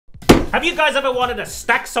Have you guys ever wanted to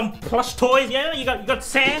stack some plush toys? Yeah, you got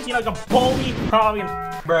Sans, you got Baldy, Harvey,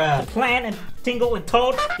 and Plant, and Tingle, and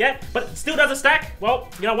Toad. Yeah, but it still doesn't stack? Well,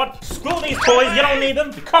 you know what? Screw these toys, you don't need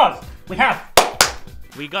them, because we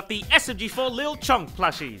got the SMG4 Lil Chunk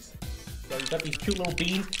plushies. So you got these cute little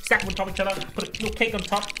beans, stack them on top of each other, put a little cake on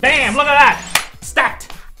top. Bam! Look at that!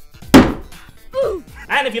 Stacked!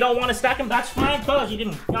 And if you don't want to stack them, that's fine, because you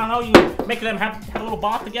didn't, you make them have a little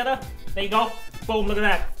bath together. There you go. Boom, look at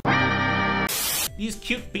that. These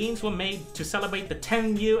cute beans were made to celebrate the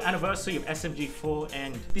 10-year anniversary of SMG4,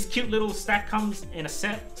 and this cute little stack comes in a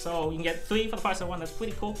set, so you can get 3 for the price of 1. That's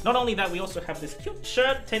pretty cool. Not only that, we also have this cute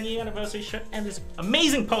shirt, 10-year anniversary shirt, and this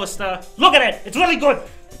amazing poster. Look at it! It's really good!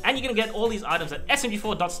 And you're gonna get all these items at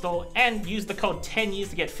smg4.store and use the code 10years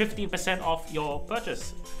to get 15% off your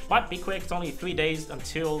purchase. But be quick, it's only 3 days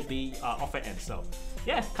until the offer ends, so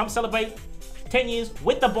yeah, come celebrate 10 years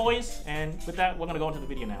with the boys, and with that, we're gonna go into the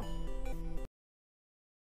video now.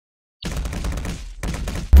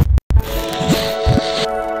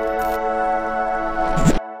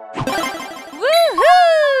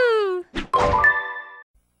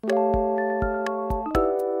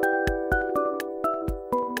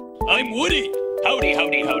 I'm Woody! Howdy,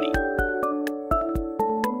 howdy, howdy.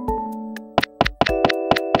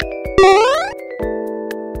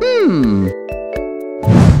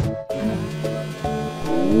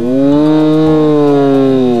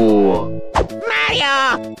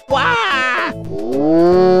 Mario! Wow!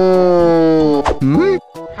 Ooh.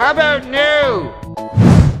 How about new?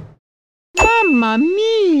 Mamma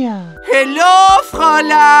mia! Hello,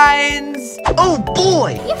 Fräuleins! Oh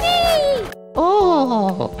boy! Yippee!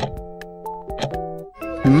 Oh!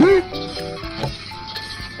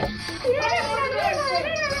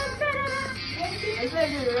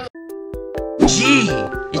 Gee,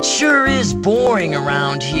 it sure is boring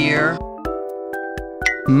around here.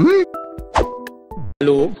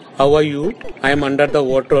 Hello, how are you? I am under the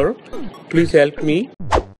water. Please help me.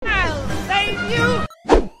 I'll save you!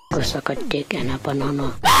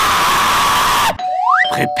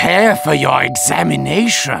 Prepare for your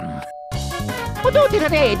examination.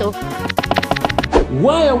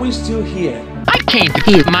 Why are we still here? I can't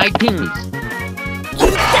feel my things. 痛い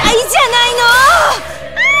じゃないの！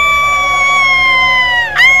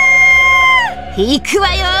行く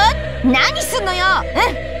わよ！何すんのよ！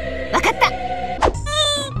うん、わかった。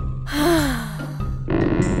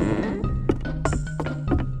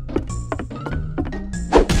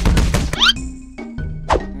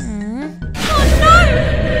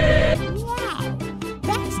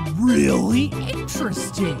Really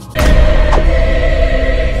interesting.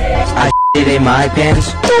 I shit in my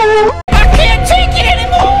pants. I can't take it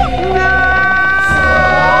anymore! No!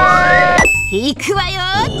 行くわよ！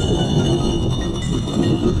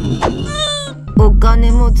お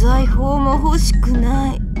金も財宝も欲しく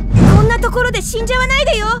ない。こんなところで死んじゃわない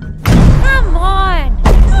でよ。Come on!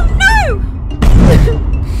 Oh, no!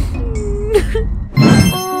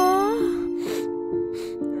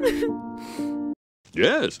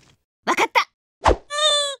 Yes. わかった。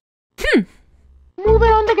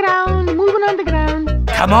Moving on the ground, moving on the ground.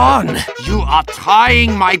 Come on! You are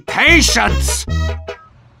trying my patience!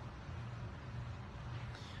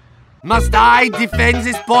 Must I defend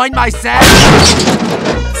this point myself?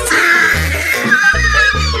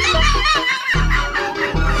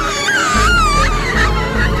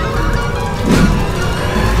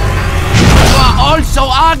 You are all so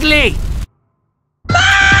ugly!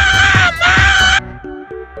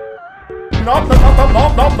 No,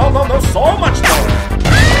 so much more!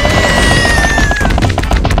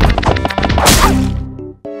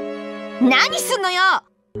何すんのよ！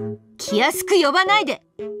気安く呼ばないで。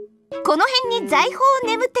この辺に財宝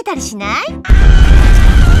眠ってたりしない？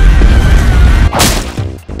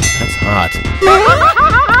 That's hot.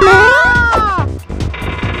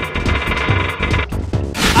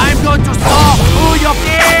 I'm going to saw through your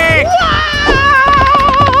pig!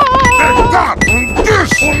 And that! And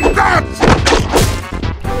this! And that!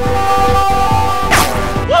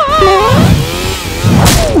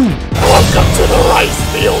 Welcome to the rice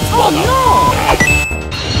fields, mother! Oh,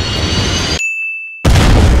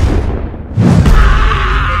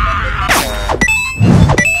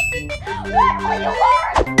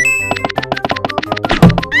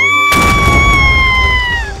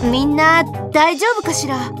 みんな大丈夫かし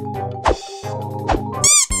ら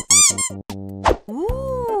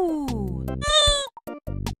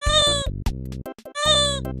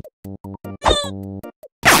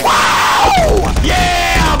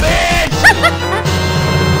？Yeah, bitch!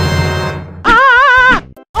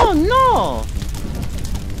 Oh no!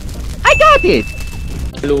 I got it!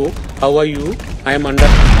 Hello, how are you? I am under...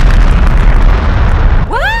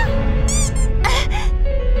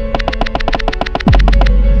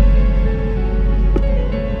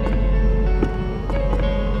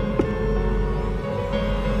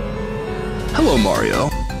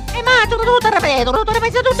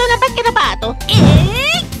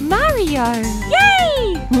 Mario!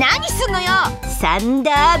 Yay! 何すんのよサン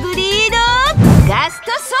ダーブリードガス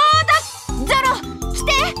トソーダゾロ来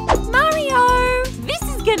て Mario! This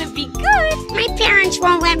is gonna be good! My parents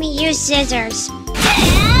won't let me use scissors.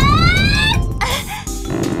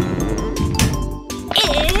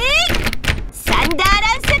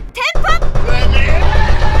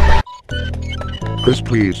 Chris,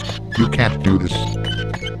 please. You can't do this.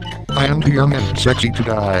 I am too young and sexy to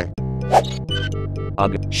die.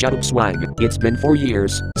 Ugh, shut up, Swag. It's been 4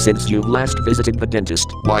 years since you last visited the dentist.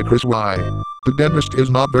 Why, Chris, why? The dentist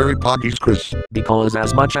is not very poggies, Chris. Because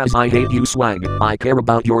as much as I hate you, Swag, I care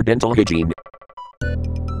about your dental hygiene.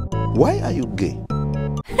 Why are you gay?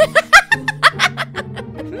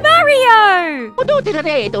 Mario!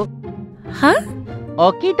 Huh?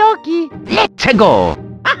 Okie dokie. Let's go.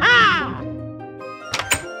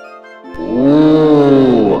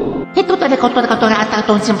 E tutte le cotturate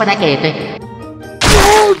attorno sempre da chiede.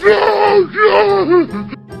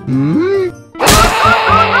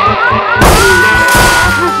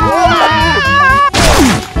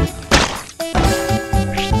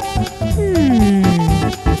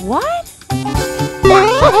 What?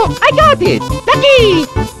 I got it! Lucky!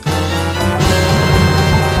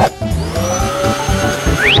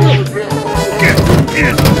 Get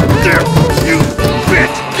in there, you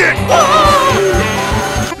bitch! Get!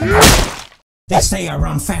 They say I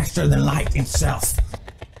run faster than light itself.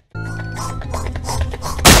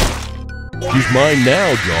 He's mine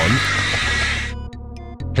now, John.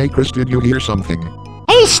 Hey, Chris, did you hear something?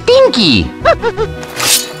 Hey, Stinky!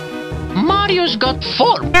 Mario's got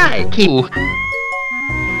 4 IQ.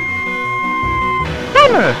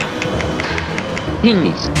 Timer!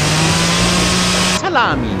 Tennis.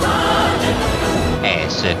 Salami.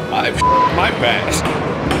 S. I've my past.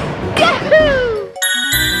 Yahoo!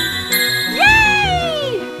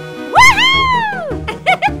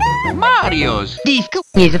 Mario's disco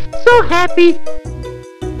is so happy.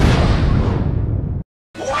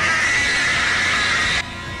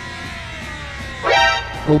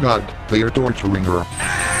 Oh God, they are torturing her.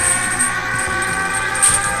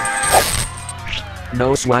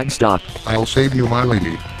 No, Swag, stop. I'll save you, my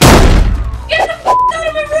lady. Get the f out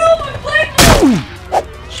of my room! I'm playing!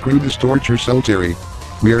 Screw this torture cell, Terry.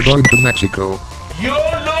 We are going to Mexico.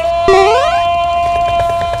 YOLO!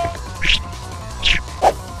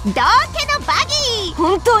 道家のバギー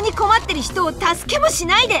本当に困ってる人を助けもし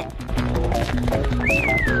ないで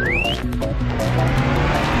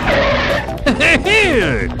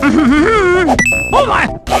Oh my!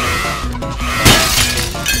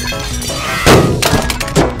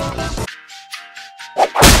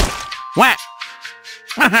 What?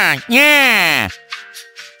 Yeah!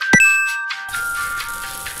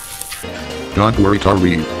 Don't worry,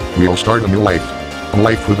 Tari. We'll start a new life. A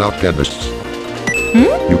life without dentists.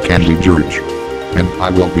 You can be George. And I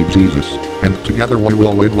will be Jesus. And together we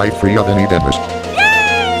will live life free of any dentist.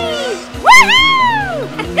 Yay! Woohoo!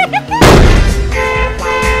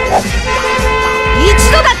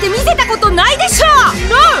 一度だって見せたことないでしょ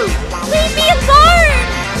No! Leave me alone!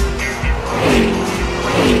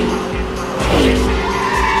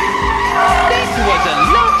 That was a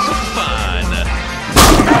lot of fun!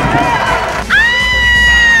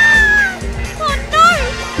 Oh no!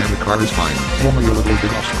 And the car is fine. Only a little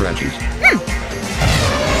bit of scratches.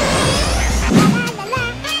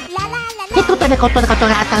 E tutte le cotturate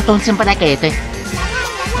attorno sempre da chiede.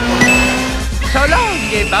 So long,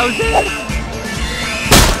 Bowser!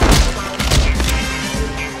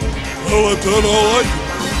 Well, I've done all I can.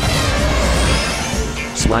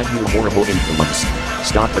 Swag, you horrible influence.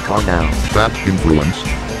 Stop the car now. Bad influence.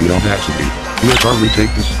 The audacity. Let Charlie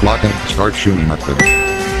take this clock and start shooting at them.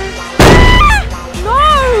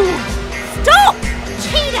 No! Stop!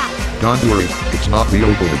 Cheetah! Don't worry, it's not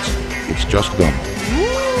real bullets. It's just gum.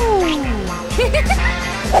 Ooh.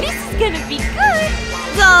 This is gonna be good!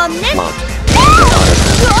 残念 What?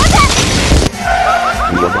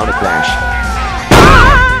 You are not a crash.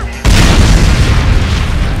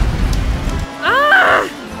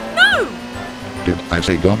 No! Did I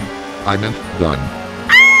say gum? I meant gun.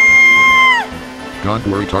 Don't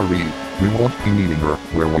worry, Tari. We won't be needing her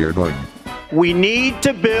where we are going. We need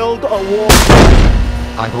to build a wall.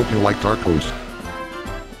 I hope you liked our post.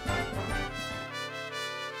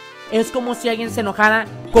 Es como si alguien se enojara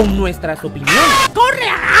con nuestras opiniones. ¡Corre,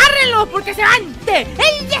 agárrenlo! Porque se van. El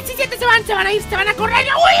 17 se van a ir, se van a correr.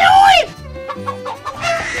 ¡Uy, uy!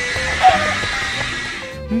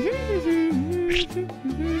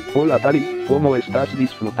 Hola Tari, ¿cómo estás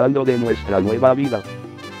disfrutando de nuestra nueva vida?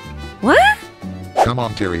 What? Come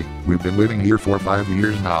on, Terry. We've been living here for 5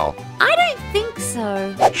 years now. I don't think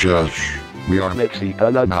so. Shush. We are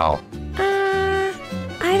Mexican now. I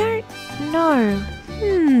don't know.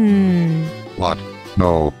 What?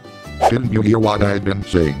 No. Didn't you hear what I've been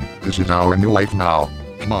saying? This is our new life now.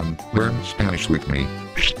 Come on, learn Spanish with me.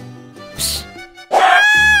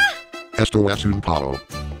 Esto es un palo.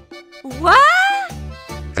 What?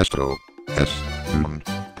 Esto es un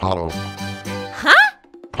palo. Huh?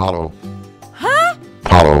 Palo. Huh?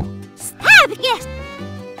 Palo. Stab, yes.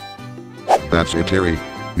 That's it, Terry.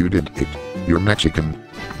 You did it. You're Mexican.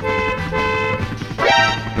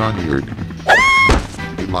 Gone weird.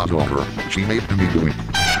 It was over. She made me do it.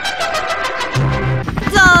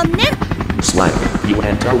 Slag, you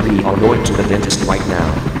and Terry are going to the dentist right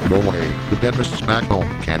now. No way. The dentist's back home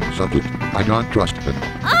can't suck it. I don't trust them.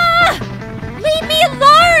 Leave me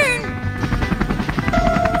alone!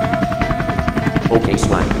 Okay,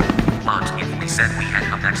 Slag. But if we said we had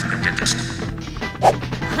a Mexican dentist.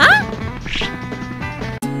 Huh?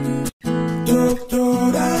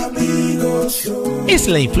 ¿Es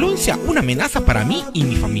la influencia una amenaza para mí y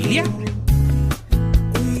mi familia?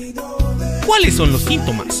 ¿Cuáles son los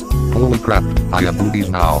síntomas? Holy crap, I have boobies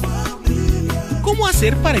now. ¿Cómo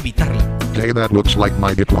hacer para evitarla? Hey, that looks like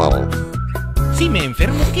my dick wall. Si me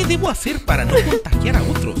enfermo, ¿qué debo hacer para no contagiar a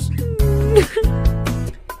otros?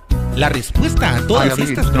 La respuesta a todas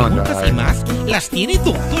estas preguntas y más las tiene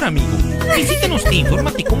Doctor Amigo. Visítanos e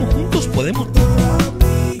infórmate cómo juntos podemos...